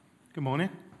Good morning.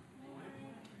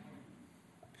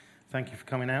 Thank you for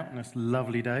coming out on this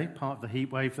lovely day, part of the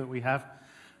heat wave that we have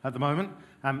at the moment.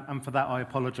 And for that, I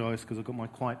apologise because I've got my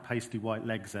quite pasty white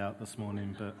legs out this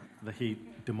morning, but the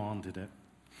heat demanded it.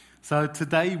 So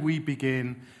today we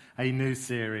begin a new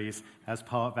series as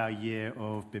part of our year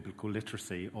of biblical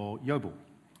literacy, or Yobel.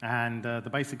 And the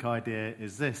basic idea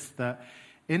is this, that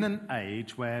in an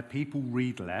age where people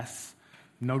read less,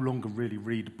 no longer really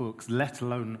read books, let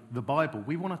alone the Bible,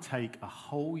 we want to take a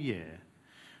whole year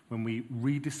when we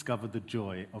rediscover the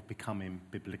joy of becoming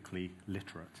biblically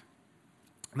literate.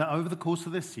 Now, over the course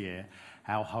of this year,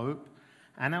 our hope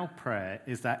and our prayer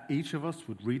is that each of us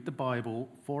would read the Bible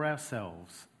for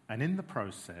ourselves and in the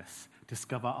process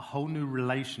discover a whole new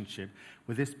relationship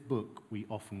with this book we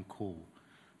often call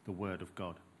the Word of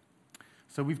God.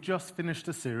 So we've just finished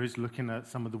a series looking at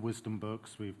some of the wisdom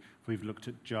books. We've looked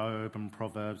at Job and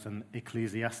Proverbs and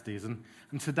Ecclesiastes. And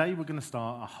today we're going to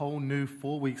start a whole new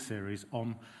 4-week series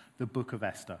on the Book of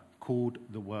Esther called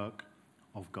The Work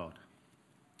of God.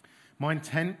 My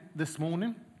intent this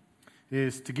morning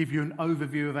is to give you an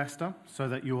overview of Esther so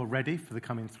that you're ready for the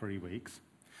coming 3 weeks,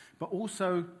 but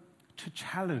also to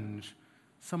challenge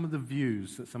some of the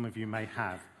views that some of you may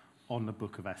have on the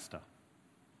Book of Esther.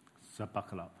 So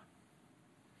buckle up.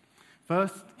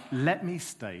 First, let me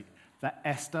state that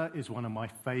Esther is one of my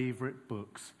favorite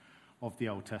books of the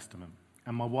Old Testament.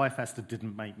 And my wife Esther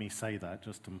didn't make me say that,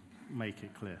 just to make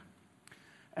it clear.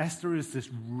 Esther is this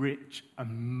rich,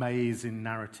 amazing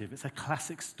narrative. It's a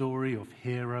classic story of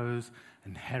heroes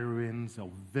and heroines, of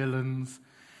villains,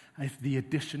 with the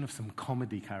addition of some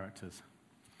comedy characters.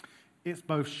 It's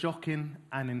both shocking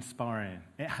and inspiring.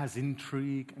 It has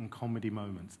intrigue and comedy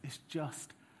moments. It's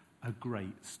just a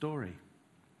great story.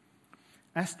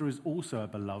 Esther is also a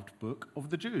beloved book of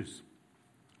the Jews.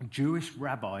 Jewish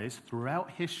rabbis throughout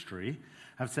history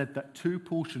have said that 2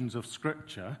 portions of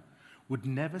Scripture would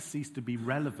never cease to be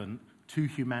relevant to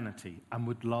humanity and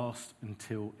would last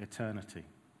until eternity.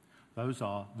 Those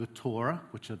are the Torah,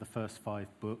 which are the first 5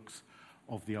 books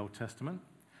of the Old Testament,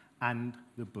 and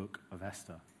the Book of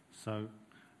Esther. So,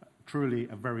 truly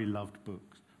a very loved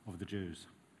book of the Jews.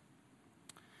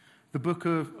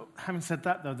 Having said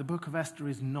that, though, the Book of Esther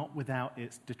is not without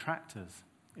its detractors.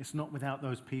 It's not without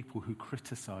those people who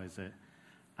criticize it,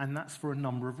 and that's for a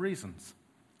number of reasons.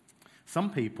 Some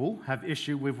people have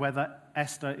issue with whether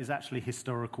Esther is actually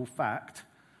historical fact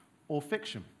or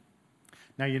fiction.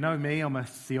 Now, you know me, I'm a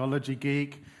theology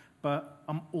geek, but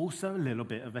I'm also a little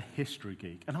bit of a history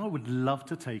geek, and I would love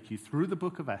to take you through the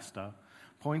Book of Esther,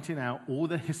 pointing out all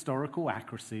the historical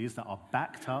accuracies that are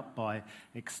backed up by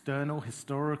external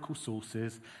historical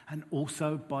sources and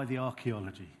also by the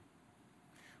archaeology.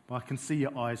 But I can see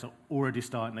your eyes are already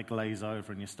starting to glaze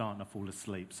over and you're starting to fall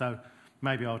asleep, so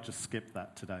maybe I'll just skip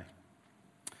that today.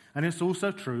 And it's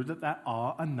also true that there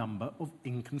are a number of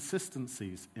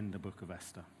inconsistencies in the Book of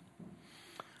Esther.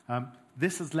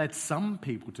 This has led some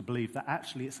people to believe that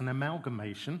actually it's an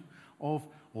amalgamation of,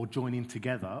 or joining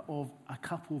together, of a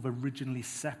couple of originally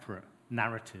separate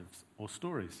narratives or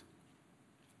stories.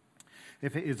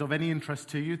 If it is of any interest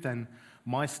to you, then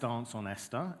my stance on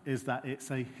Esther is that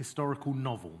it's a historical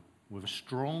novel with a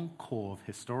strong core of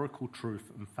historical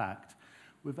truth and fact,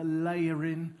 with a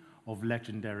layering of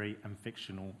legendary and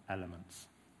fictional elements.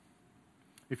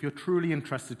 If you're truly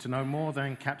interested to know more,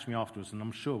 then catch me afterwards, and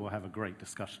I'm sure we'll have a great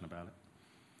discussion about it.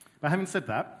 But having said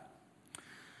that,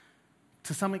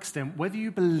 to some extent, whether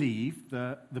you believe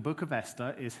that the Book of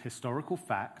Esther is historical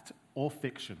fact or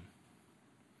fiction,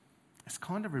 it's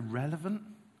kind of irrelevant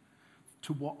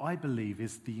to what I believe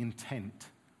is the intent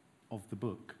of the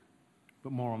book.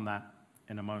 But more on that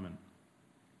in a moment.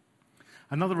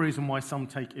 Another reason why some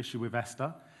take issue with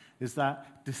Esther is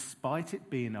that despite it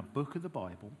being a book of the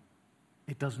Bible,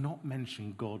 it does not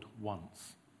mention God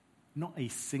once, not a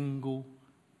single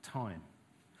time.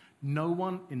 No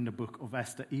one in the Book of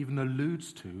Esther even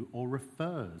alludes to or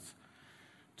refers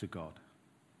to God.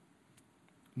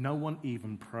 No one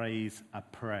even prays a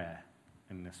prayer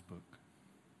in this book.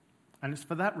 And it's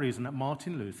for that reason that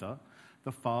Martin Luther,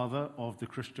 the father of the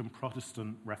Christian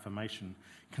Protestant Reformation,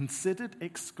 considered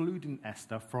excluding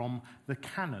Esther from the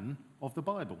canon of the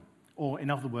Bible. Or,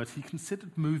 in other words, he considered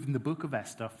moving the Book of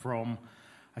Esther from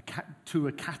to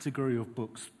a category of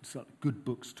books, so good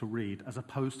books to read, as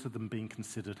opposed to them being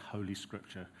considered Holy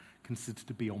Scripture, considered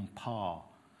to be on par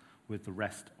with the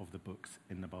rest of the books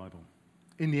in the Bible.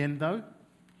 In the end, though,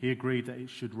 he agreed that it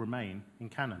should remain in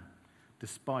canon,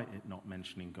 despite it not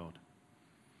mentioning God.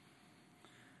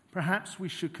 Perhaps we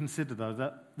should consider, though,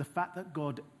 that the fact that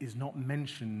God is not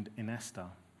mentioned in Esther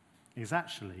is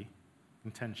actually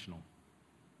intentional.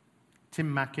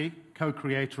 Tim Mackey,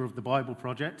 co-creator of the Bible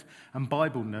Project and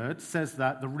Bible Nerd, says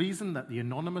that the reason that the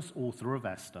anonymous author of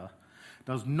Esther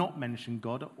does not mention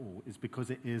God at all is because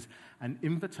it is an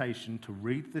invitation to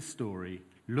read this story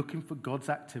looking for God's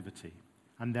activity,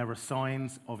 and there are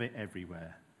signs of it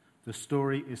everywhere. The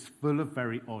story is full of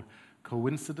very odd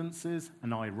coincidences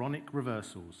and ironic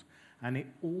reversals, and it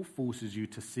all forces you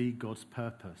to see God's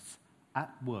purpose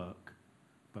at work,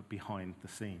 but behind the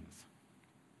scenes.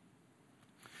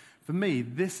 For me,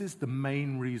 this is the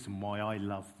main reason why I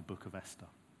love the Book of Esther.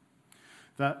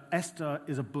 That Esther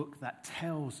is a book that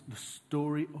tells the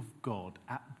story of God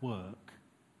at work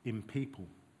in people,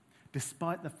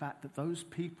 despite the fact that those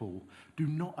people do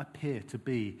not appear to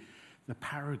be the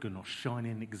paragon or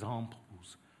shining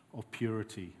examples of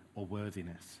purity or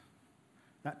worthiness.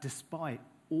 That despite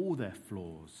all their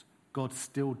flaws, God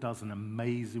still does an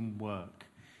amazing work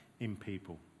in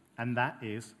people. And that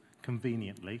is,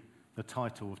 conveniently, the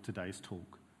title of today's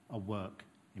talk, A Work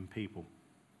in People.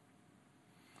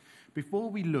 Before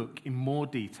we look in more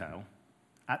detail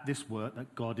at this work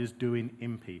that God is doing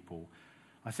in people,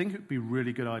 I think it would be a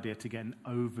really good idea to get an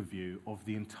overview of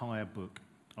the entire book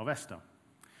of Esther.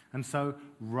 And so,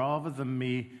 rather than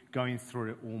me going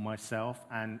through it all myself,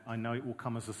 and I know it will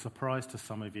come as a surprise to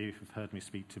some of you who've heard me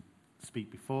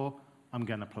speak before, I'm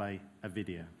going to play a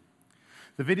video.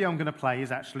 The video I'm going to play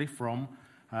is actually from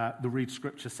the Read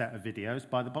Scripture set of videos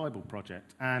by the Bible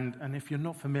Project. And if you're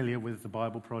not familiar with the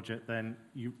Bible Project, then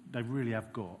they really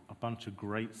have got a bunch of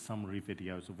great summary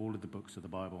videos of all of the books of the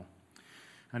Bible.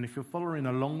 And if you're following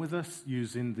along with us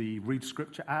using the Read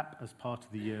Scripture app as part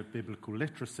of the Year of Biblical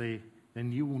Literacy,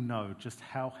 then you will know just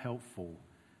how helpful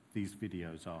these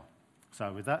videos are.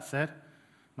 So with that said,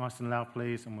 nice and loud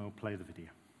please, and we'll play the video.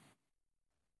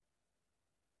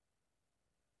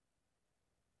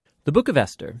 The Book of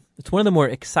Esther, it's one of the more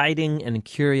exciting and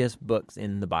curious books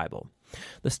in the Bible.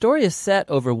 The story is set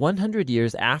over 100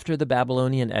 years after the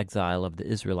Babylonian exile of the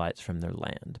Israelites from their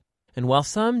land. And while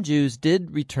some Jews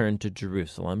did return to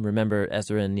Jerusalem, remember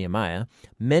Ezra and Nehemiah,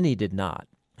 many did not.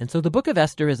 And so the Book of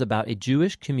Esther is about a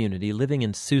Jewish community living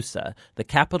in Susa, the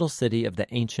capital city of the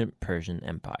ancient Persian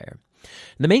Empire.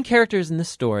 The main characters in this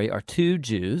story are two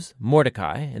Jews,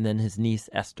 Mordecai and then his niece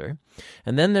Esther.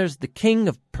 And then there's the king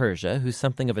of Persia, who's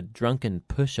something of a drunken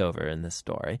pushover in this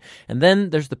story. And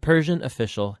then there's the Persian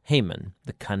official Haman,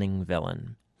 the cunning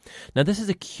villain. Now, this is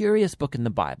a curious book in the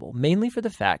Bible, mainly for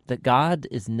the fact that God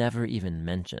is never even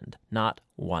mentioned, not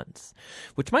once,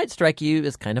 which might strike you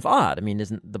as kind of odd. I mean,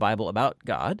 isn't the Bible about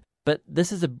God? But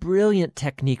this is a brilliant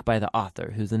technique by the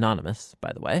author, who's anonymous,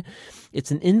 by the way. It's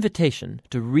an invitation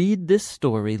to read this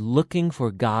story looking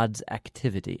for God's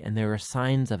activity, and there are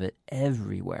signs of it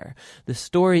everywhere. The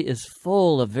story is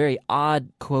full of very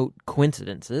odd, quote,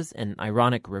 coincidences and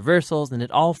ironic reversals, and it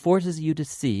all forces you to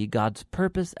see God's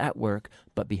purpose at work,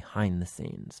 but behind the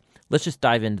scenes. Let's just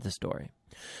dive into the story.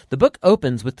 The book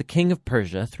opens with the king of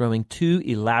Persia throwing two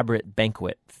elaborate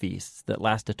banquet feasts that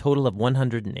last a total of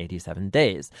 187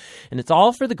 days, and it's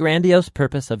all for the grandiose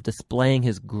purpose of displaying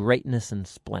his greatness and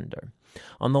splendor.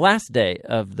 On the last day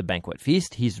of the banquet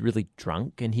feast, he's really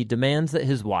drunk, and he demands that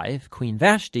his wife, Queen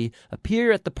Vashti,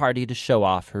 appear at the party to show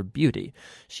off her beauty.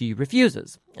 She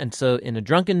refuses, and so in a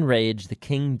drunken rage, the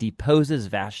king deposes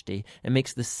Vashti and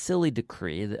makes the silly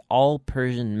decree that all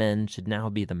Persian men should now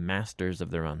be the masters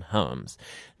of their own homes.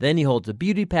 Then he holds a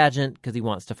beauty pageant because he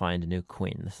wants to find a new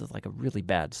queen. This is like a really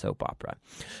bad soap opera.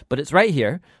 But it's right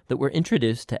here that we're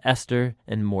introduced to Esther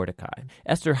and Mordecai.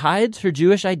 Esther hides her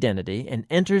Jewish identity and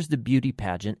enters the beauty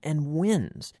pageant and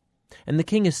wins. And the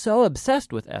king is so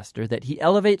obsessed with Esther that he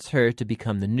elevates her to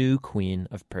become the new queen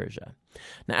of Persia.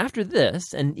 Now, after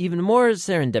this, and even more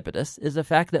serendipitous, is the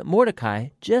fact that Mordecai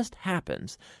just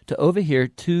happens to overhear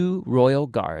two royal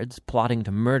guards plotting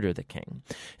to murder the king.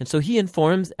 And so he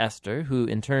informs Esther, who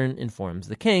in turn informs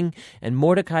the king, and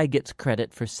Mordecai gets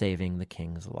credit for saving the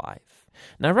king's life.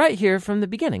 Now, right here from the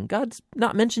beginning, God's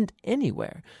not mentioned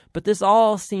anywhere, but this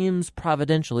all seems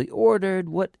providentially ordered.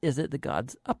 What is it that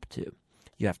God's up to?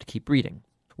 You have to keep reading.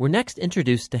 We're next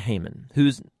introduced to Haman,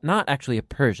 who's not actually a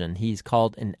Persian. He's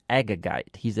called an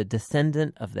Agagite. He's a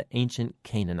descendant of the ancient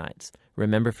Canaanites.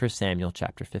 Remember 1 Samuel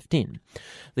chapter 15.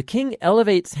 The king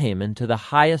elevates Haman to the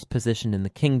highest position in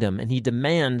the kingdom, and he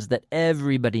demands that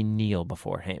everybody kneel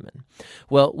before Haman.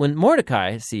 Well, when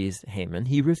Mordecai sees Haman,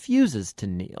 he refuses to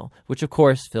kneel, which of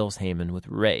course fills Haman with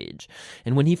rage.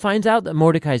 And when he finds out that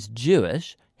Mordecai's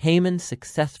Jewish, Haman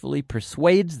successfully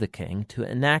persuades the king to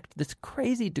enact this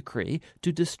crazy decree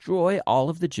to destroy all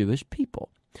of the Jewish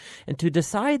people. And to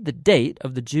decide the date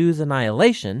of the Jews'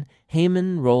 annihilation,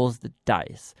 Haman rolls the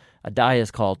dice. A die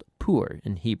is called pur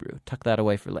in Hebrew. Tuck that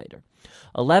away for later.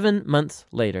 11 months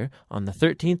later, on the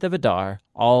 13th of Adar,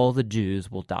 all the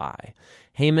Jews will die.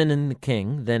 Haman and the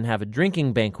king then have a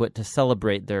drinking banquet to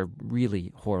celebrate their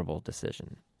really horrible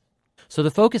decision. So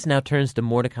the focus now turns to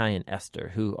Mordecai and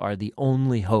Esther, who are the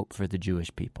only hope for the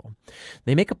Jewish people.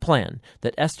 They make a plan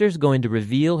that Esther's going to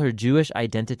reveal her Jewish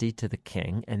identity to the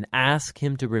king and ask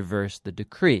him to reverse the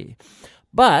decree.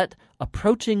 But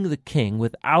approaching the king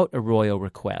without a royal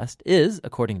request is,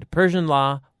 according to Persian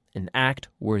law, an act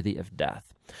worthy of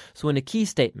death. So in a key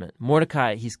statement,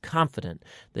 Mordecai, he's confident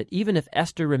that even if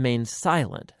Esther remains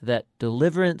silent, that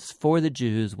deliverance for the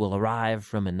Jews will arrive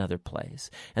from another place.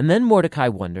 And then Mordecai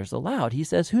wonders aloud. He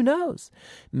says, who knows?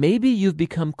 Maybe you've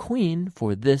become queen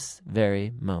for this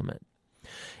very moment.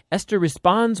 Esther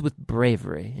responds with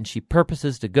bravery, and she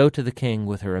purposes to go to the king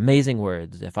with her amazing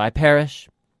words, if I perish,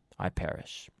 I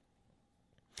perish.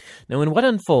 Now, in what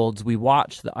unfolds, we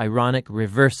watch the ironic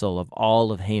reversal of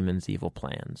all of Haman's evil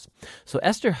plans. So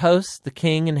Esther hosts the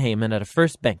king and Haman at a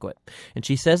first banquet, and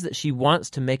she says that she wants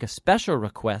to make a special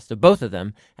request of both of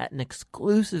them at an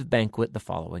exclusive banquet the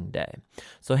following day.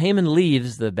 So Haman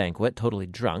leaves the banquet totally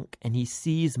drunk, and he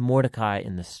sees Mordecai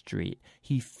in the street.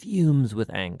 He fumes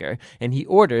with anger, and he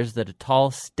orders that a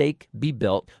tall stake be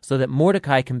built so that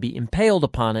Mordecai can be impaled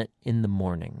upon it in the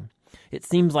morning. It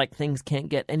seems like things can't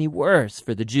get any worse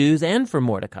for the Jews and for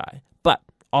Mordecai. But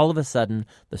all of a sudden,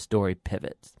 the story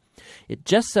pivots. It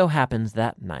just so happens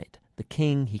that night, the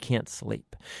king, he can't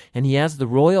sleep, and he has the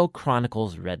royal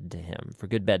chronicles read to him for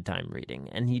good bedtime reading,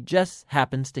 and he just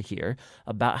happens to hear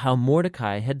about how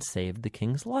Mordecai had saved the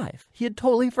king's life. He had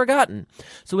totally forgotten.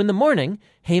 So in the morning,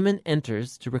 Haman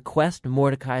enters to request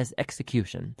Mordecai's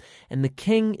execution, and the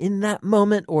king in that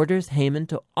moment orders Haman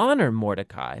to honor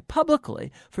Mordecai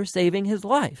publicly for saving his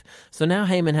life. So now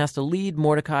Haman has to lead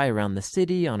Mordecai around the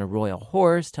city on a royal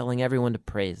horse, telling everyone to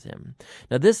praise him.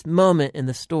 Now this moment in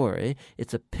the story,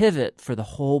 it's a pivot for the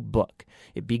whole book.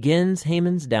 It begins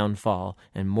Haman's downfall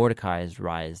and Mordecai's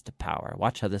rise to power.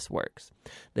 Watch how this works.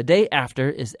 The day after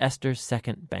is Esther's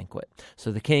second banquet.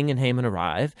 So the king and Haman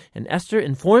arrive, and Esther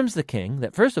informs the king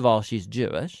that first of all, she's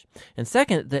Jewish, and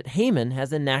second, that Haman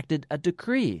has enacted a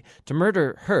decree to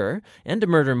murder her and to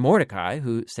murder Mordecai,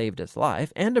 who saved his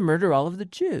life, and to murder all of the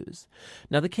Jews.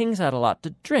 Now the king's had a lot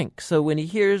to drink, so when he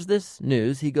hears this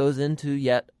news, he goes into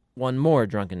yet one more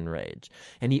drunken rage,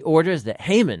 and he orders that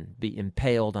Haman be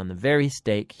impaled on the very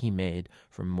stake he made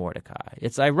for Mordecai.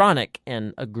 It's ironic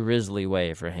and a grisly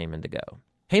way for Haman to go.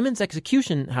 Haman's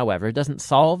execution, however, doesn't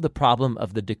solve the problem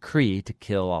of the decree to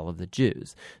kill all of the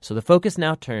Jews. So the focus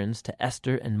now turns to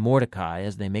Esther and Mordecai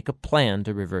as they make a plan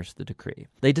to reverse the decree.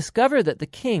 They discover that the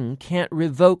king can't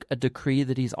revoke a decree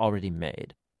that he's already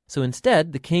made. So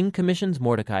instead, the king commissions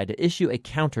Mordecai to issue a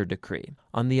counter-decree.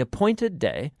 On the appointed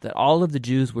day that all of the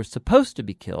Jews were supposed to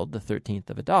be killed, the 13th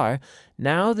of Adar,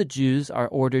 now the Jews are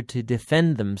ordered to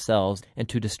defend themselves and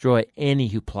to destroy any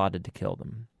who plotted to kill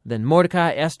them. Then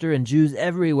Mordecai, Esther, and Jews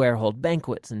everywhere hold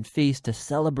banquets and feasts to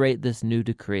celebrate this new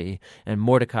decree, and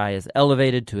Mordecai is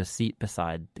elevated to a seat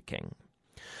beside the king.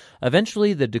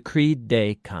 Eventually, the decreed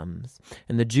day comes,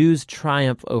 and the Jews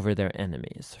triumph over their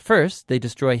enemies. First, they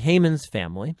destroy Haman's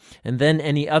family, and then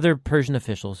any other Persian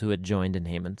officials who had joined in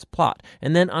Haman's plot.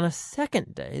 And then on a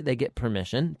second day, they get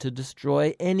permission to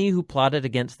destroy any who plotted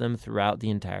against them throughout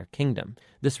the entire kingdom.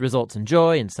 This results in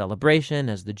joy and celebration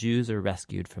as the Jews are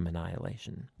rescued from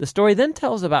annihilation. The story then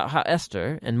tells about how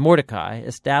Esther and Mordecai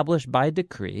established by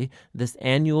decree this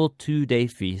annual 2-day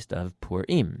feast of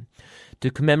Purim to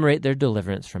commemorate their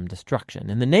deliverance from destruction.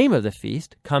 And the name of the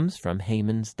feast comes from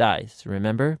Haman's dice.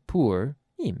 Remember,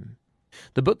 Purim.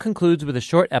 The book concludes with a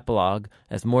short epilogue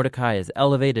as Mordecai is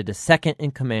elevated to second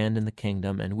in command in the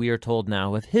kingdom, and we are told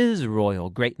now of his royal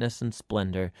greatness and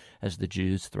splendor as the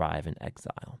Jews thrive in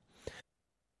exile.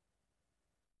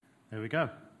 There we go.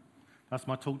 That's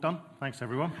my talk done. Thanks,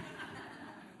 everyone.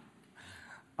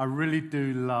 I really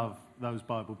do love those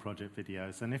Bible Project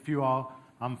videos, and if you are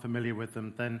unfamiliar with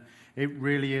them, then it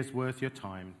really is worth your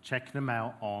time checking them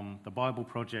out on the Bible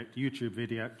Project YouTube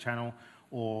video channel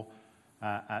or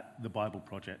at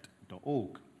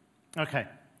thebibleproject.org. Okay,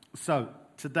 so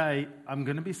today I'm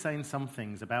going to be saying some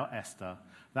things about Esther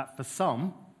that for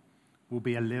some will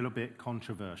be a little bit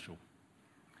controversial.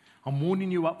 I'm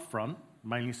warning you up front,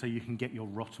 mainly so you can get your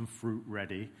rotten fruit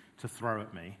ready to throw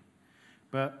at me.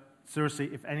 But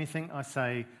seriously, if anything I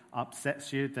say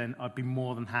upsets you, then I'd be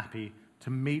more than happy to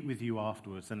meet with you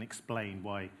afterwards and explain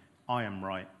why I am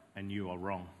right and you are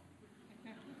wrong.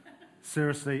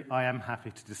 Seriously, I am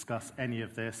happy to discuss any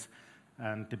of this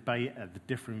and debate the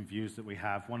different views that we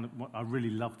have. I really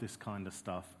love this kind of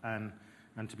stuff. And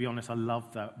to be honest, I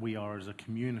love that we are, as a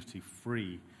community,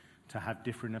 free to have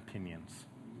different opinions.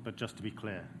 But just to be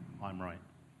clear, I'm right.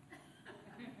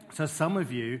 So some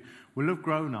of you will have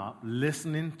grown up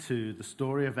listening to the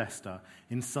story of Esther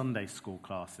in Sunday school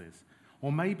classes,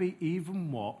 or maybe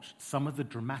even watched some of the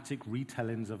dramatic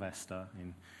retellings of Esther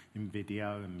in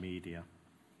video and media.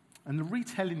 And the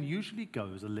retelling usually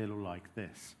goes a little like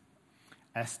this.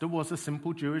 Esther was a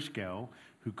simple Jewish girl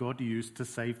who God used to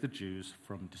save the Jews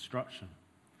from destruction.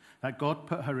 That God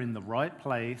put her in the right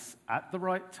place at the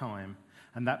right time,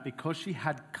 and that because she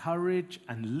had courage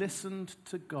and listened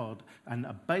to God and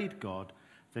obeyed God,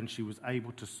 then she was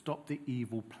able to stop the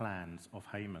evil plans of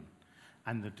Haman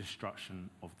and the destruction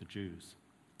of the Jews.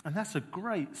 And that's a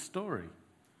great story.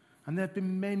 And there have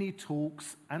been many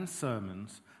talks and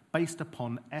sermons based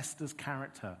upon Esther's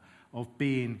character of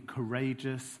being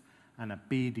courageous and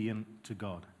obedient to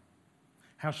God.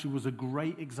 How she was a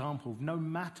great example of no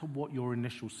matter what your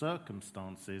initial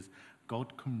circumstances,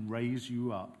 God can raise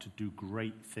you up to do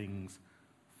great things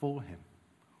for him.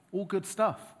 All good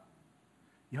stuff.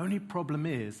 The only problem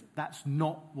is that's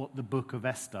not what the book of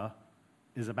Esther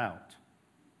is about.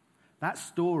 That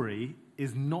story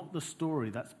is not the story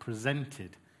that's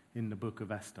presented in the book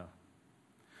of Esther.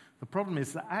 The problem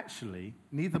is that actually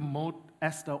neither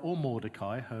Esther or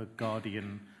Mordecai, her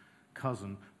guardian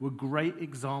cousin, were great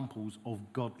examples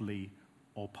of godly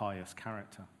or pious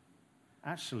character.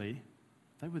 Actually,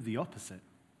 they were the opposite.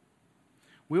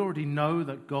 We already know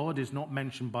that God is not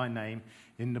mentioned by name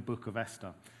in the book of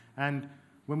Esther. And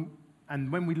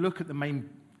when we look at the main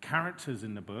characters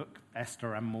in the book,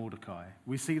 Esther and Mordecai,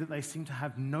 we see that they seem to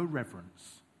have no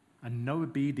reverence and no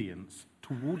obedience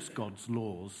towards God's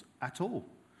laws at all.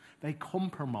 They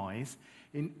compromise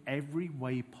in every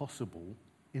way possible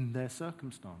in their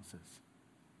circumstances.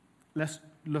 Let's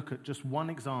look at just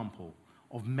one example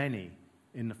of many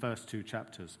in the first 2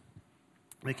 chapters.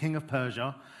 The king of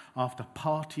Persia, after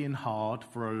partying hard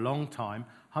for a long time,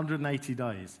 180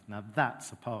 days, now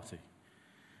that's a party,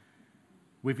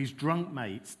 with his drunk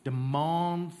mates,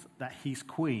 demands that his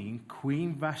queen,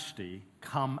 Queen Vashti,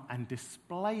 come and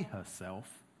display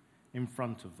herself in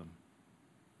front of them.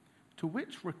 To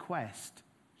which request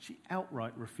she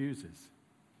outright refuses.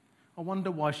 I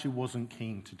wonder why she wasn't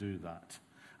keen to do that.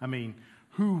 I mean,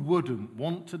 who wouldn't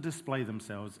want to display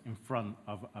themselves in front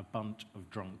of a bunch of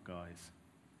drunk guys?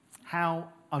 How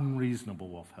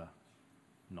unreasonable of her.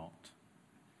 Not.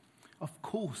 Of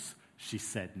course she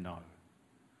said no.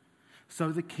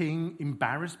 So the king,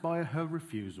 embarrassed by her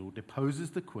refusal, deposes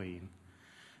the queen,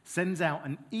 sends out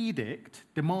an edict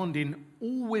demanding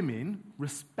all women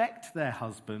respect their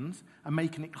husbands and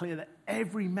making it clear that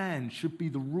every man should be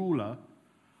the ruler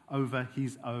over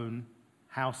his own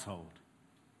household.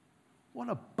 What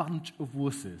a bunch of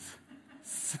wusses.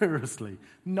 Seriously,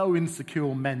 no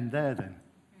insecure men there then.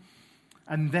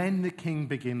 And then the king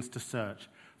begins to search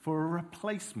for a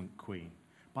replacement queen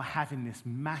by having this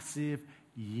massive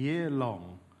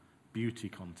year-long beauty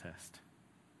contest.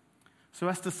 So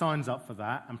Esther signs up for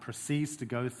that and proceeds to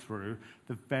go through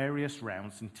the various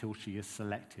rounds until she is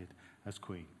selected as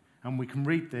queen. And we can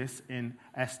read this in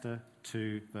Esther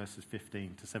 2, verses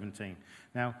 15 to 17.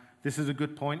 Now, this is a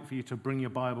good point for you to bring your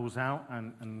Bibles out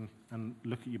and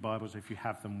look at your Bibles if you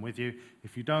have them with you.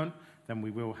 If you don't, then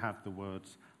we will have the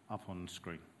words up on the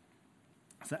screen.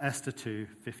 So Esther 2,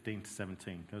 15 to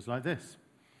 17 goes like this.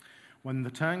 When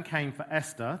the turn came for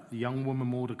Esther, the young woman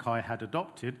Mordecai had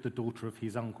adopted, the daughter of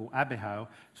his uncle Abihail,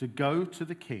 to go to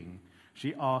the king,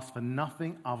 she asked for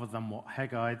nothing other than what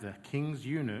Hegai, the king's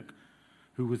eunuch,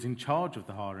 who was in charge of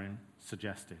the harem,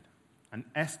 suggested. And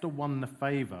Esther won the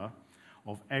favor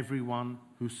of everyone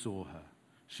who saw her.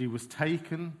 She was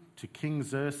taken to King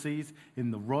Xerxes in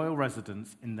the royal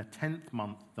residence in the 10th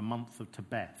month, the month of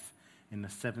Tebeth, in the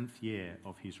 7th year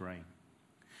of his reign.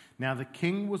 Now the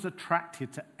king was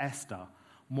attracted to Esther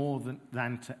more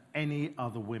than to any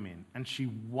other women, and she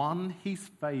won his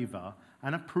favor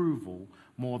and approval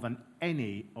more than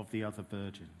any of the other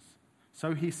virgins.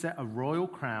 So he set a royal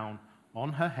crown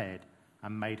on her head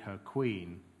and made her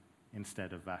queen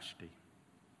instead of Vashti.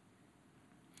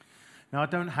 Now, I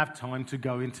don't have time to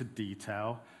go into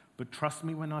detail, but trust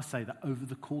me when I say that over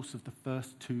the course of the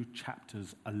first 2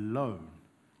 chapters alone,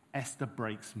 Esther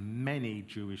breaks many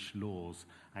Jewish laws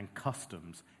and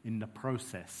customs in the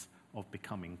process of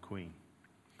becoming queen.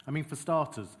 I mean, for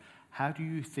starters, how do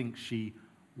you think she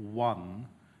won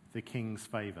the king's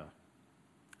favor?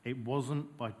 It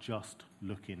wasn't by just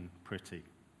looking pretty.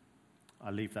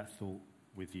 I'll leave that thought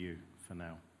with you for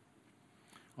now.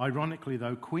 Ironically,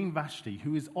 though, Queen Vashti,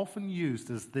 who is often used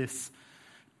as this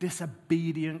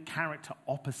disobedient character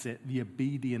opposite the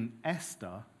obedient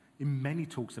Esther, in many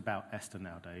talks about Esther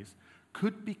nowadays,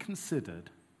 could be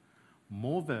considered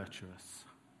more virtuous,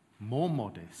 more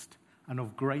modest, and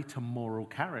of greater moral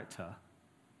character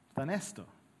than Esther.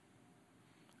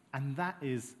 And that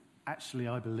is actually,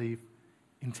 I believe,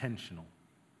 intentional.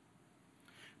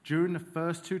 During the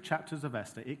first 2 chapters of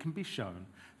Esther, it can be shown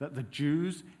that the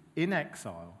Jews in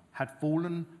exile had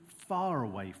fallen far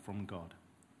away from God,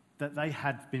 that they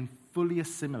had been fully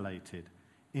assimilated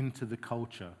into the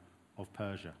culture of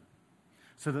Persia,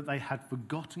 so that they had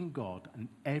forgotten God and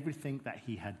everything that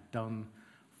he had done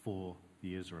for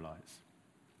the Israelites.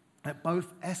 That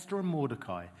both Esther and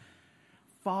Mordecai,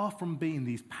 far from being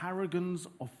these paragons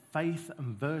of faith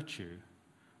and virtue,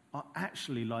 are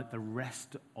actually like the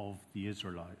rest of the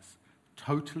Israelites,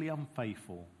 totally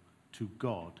unfaithful to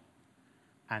God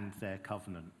and their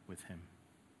covenant with him.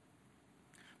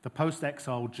 The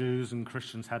post-exile Jews and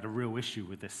Christians had a real issue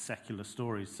with this secular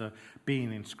story, so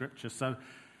being in Scripture.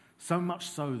 So much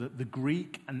so that the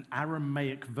Greek and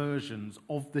Aramaic versions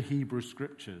of the Hebrew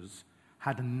Scriptures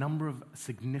had a number of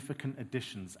significant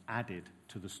additions added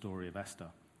to the story of Esther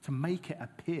to make it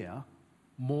appear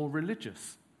more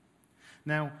religious.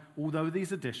 Now, although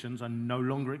these additions are no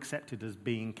longer accepted as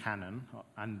being canon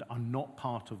and are not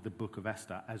part of the Book of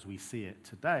Esther as we see it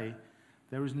today,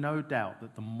 there is no doubt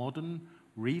that the modern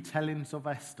retellings of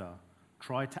Esther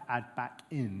try to add back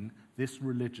in this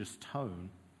religious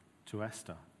tone to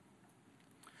Esther.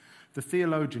 The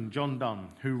theologian John Donne,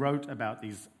 who wrote about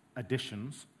these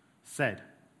additions, said,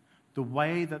 "The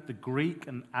way that the Greek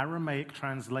and Aramaic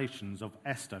translations of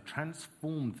Esther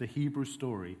transformed the Hebrew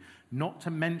story, not to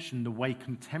mention the way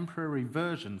contemporary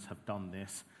versions have done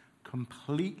this,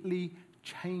 completely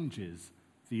changes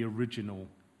the original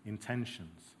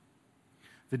intentions."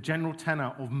 The general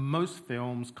tenor of most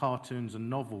films, cartoons, and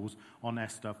novels on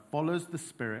Esther follows the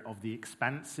spirit of the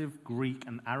expansive Greek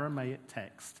and Aramaic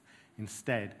text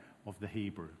instead of the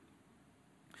Hebrew.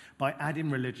 By adding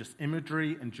religious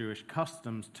imagery and Jewish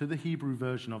customs to the Hebrew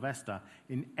version of Esther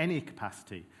in any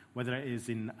capacity, whether it is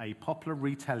in a popular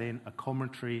retelling, a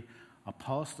commentary, a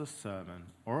pastor's sermon,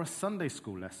 or a Sunday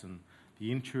school lesson,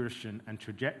 the intuition and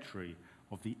trajectory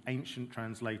of the ancient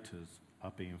translators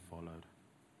are being followed.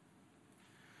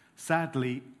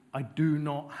 Sadly, I do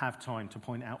not have time to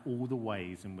point out all the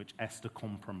ways in which Esther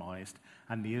compromised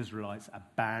and the Israelites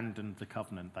abandoned the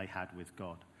covenant they had with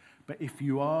God. But if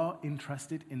you are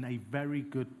interested in a very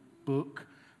good book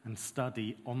and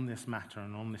study on this matter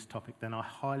and on this topic, then I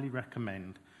highly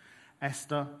recommend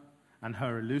Esther and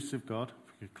Her Elusive God.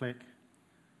 If we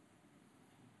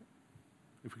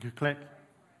could click.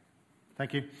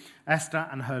 Thank you. Esther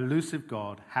and Her Elusive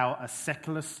God, How a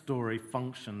Secular Story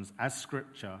Functions as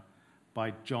Scripture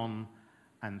by John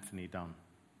Anthony Dunn.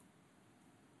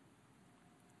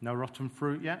 No rotten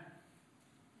fruit yet?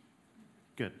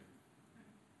 Good.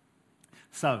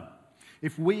 So,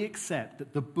 if we accept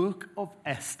that the book of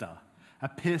Esther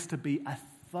appears to be a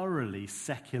thoroughly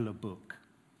secular book,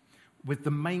 with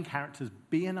the main characters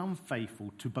being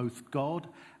unfaithful to both God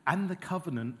and the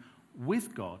covenant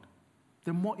with God,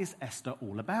 then what is Esther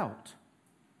all about?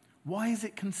 Why is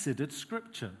it considered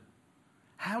scripture?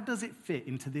 How does it fit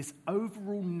into this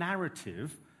overall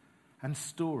narrative and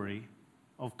story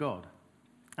of God?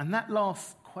 And that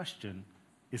last question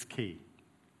is key.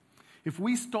 If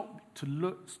we stop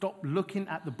looking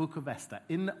at the book of Esther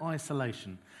in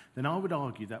isolation, then I would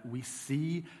argue that we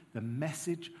see the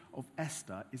message of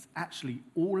Esther is actually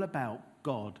all about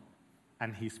God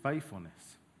and his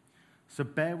faithfulness. So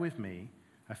bear with me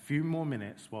a few more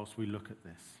minutes whilst we look at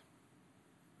this.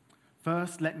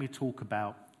 First, let me talk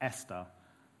about Esther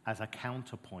as a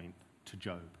counterpoint to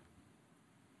Job.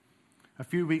 A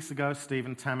few weeks ago, Steve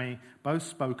and Tammy both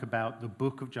spoke about the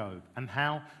book of Job and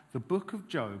how the book of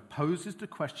Job poses the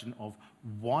question of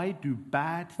why do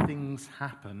bad things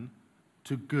happen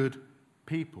to good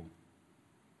people?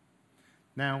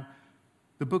 Now,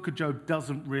 the book of Job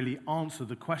doesn't really answer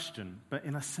the question, but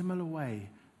in a similar way,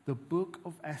 the book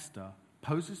of Esther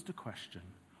poses the question,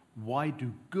 why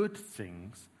do good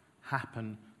things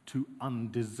happen to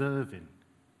undeserving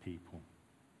people?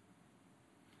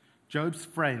 Job's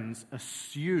friends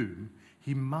assume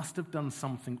he must have done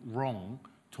something wrong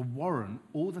to warrant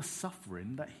all the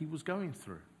suffering that he was going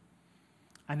through.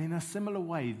 And in a similar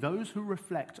way, those who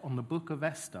reflect on the book of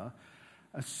Esther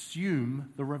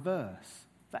assume the reverse,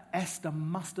 that Esther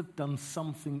must have done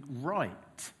something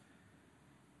right.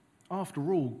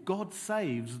 After all, God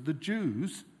saves the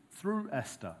Jews through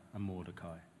Esther and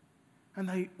Mordecai. And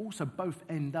they also both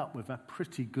end up with a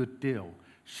pretty good deal.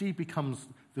 She becomes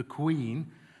the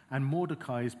queen, and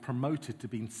Mordecai is promoted to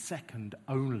being second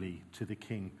only to the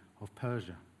king of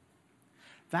Persia.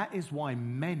 That is why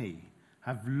many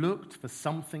have looked for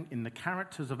something in the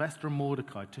characters of Esther and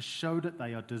Mordecai to show that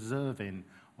they are deserving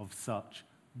of such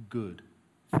good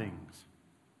things.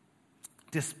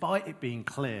 Despite it being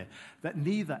clear that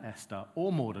neither Esther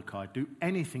or Mordecai do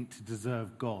anything to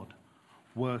deserve God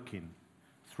working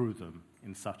through them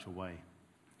in such a way.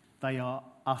 They are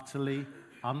utterly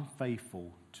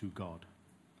unfaithful to God.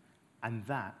 And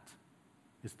that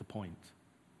is the point.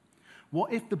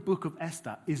 What if the book of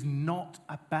Esther is not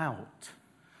about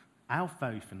our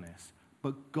faithfulness,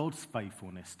 but God's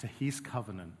faithfulness to his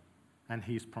covenant and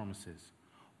his promises?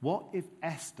 What if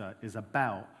Esther is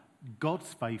about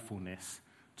God's faithfulness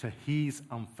to his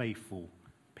unfaithful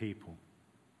people?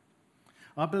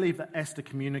 I believe that Esther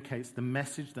communicates the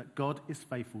message that God is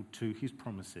faithful to his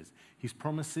promises. His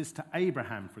promises to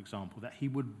Abraham, for example, that he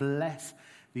would bless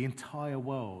the entire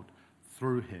world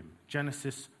through him.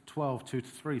 Genesis 12,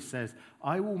 2-3 says,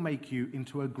 I will make you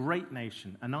into a great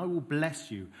nation, and I will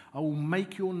bless you. I will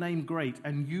make your name great,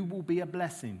 and you will be a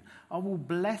blessing. I will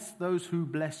bless those who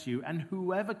bless you, and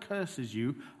whoever curses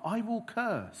you, I will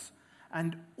curse.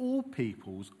 And all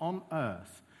peoples on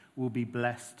earth will be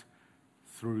blessed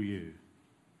through you.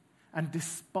 And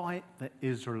despite the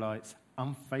Israelites'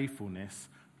 unfaithfulness,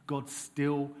 God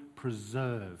still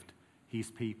preserved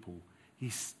his people. He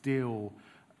still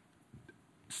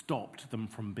stopped them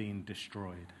from being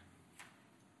destroyed.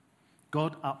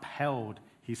 God upheld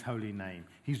his holy name,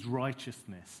 his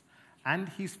righteousness, and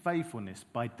his faithfulness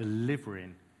by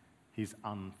delivering his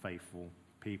unfaithful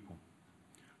people.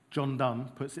 John Donne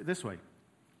puts it this way: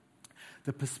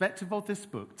 the perspective of this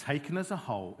book, taken as a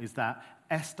whole, is that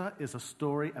Esther is a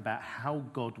story about how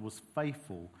God was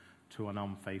faithful to an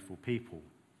unfaithful people.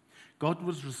 God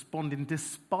was responding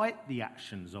despite the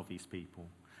actions of his people.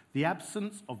 The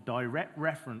absence of direct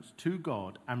reference to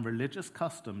God and religious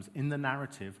customs in the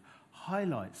narrative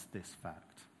highlights this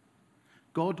fact.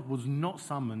 God was not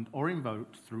summoned or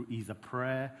invoked through either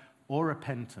prayer or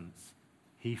repentance.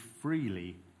 He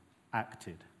freely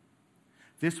acted.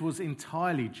 This was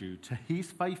entirely due to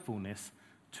his faithfulness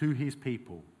to his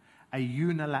people, a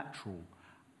unilateral,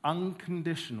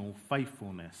 unconditional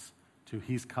faithfulness to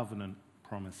his covenant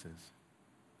promises.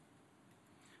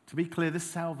 To be clear, this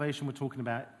salvation we're talking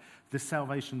about, this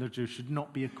salvation of the Jews, should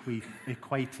not be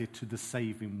equated to the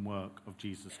saving work of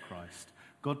Jesus Christ.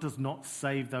 God does not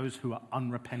save those who are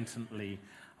unrepentantly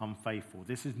unfaithful.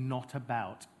 This is not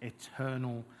about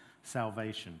eternal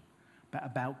salvation, but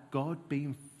about God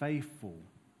being faithful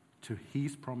to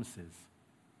his promises,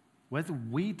 whether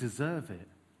we deserve it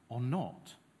or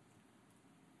not.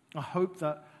 I hope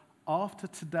that after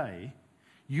today,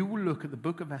 you will look at the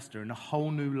book of Esther in a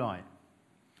whole new light.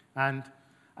 And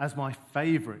as my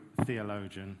favorite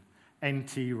theologian,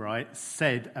 N.T. Wright,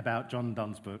 said about John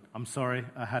Donne's book, I'm sorry,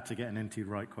 I had to get an N.T.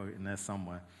 Wright quote in there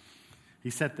somewhere. He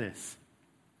said this: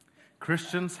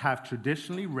 Christians have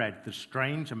traditionally read the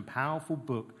strange and powerful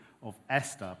book of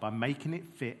Esther by making it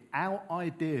fit our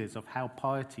ideas of how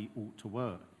piety ought to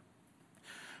work.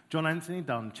 John Anthony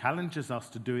Dunn challenges us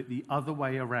to do it the other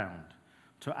way around,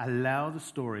 to allow the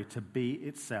story to be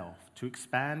itself, to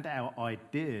expand our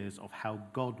ideas of how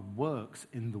God works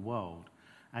in the world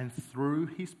and through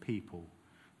his people,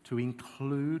 to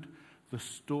include the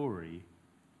story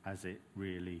as it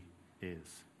really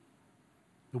is.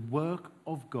 The work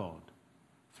of God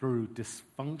through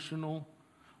dysfunctional,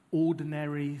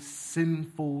 ordinary,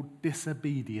 sinful,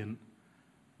 disobedient,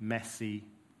 messy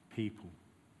people.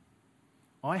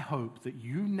 I hope that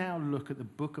you now look at the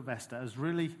book of Esther as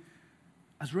really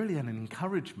an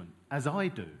encouragement, as I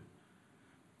do,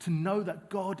 to know that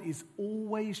God is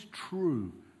always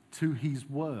true to his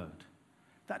word.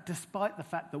 That despite the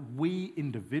fact that we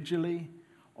individually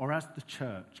or as the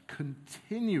church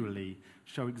continually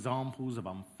show examples of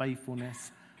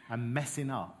unfaithfulness and messing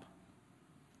up,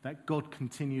 that God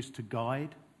continues to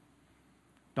guide,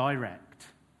 direct,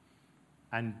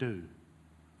 and do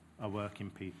a work in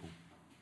people.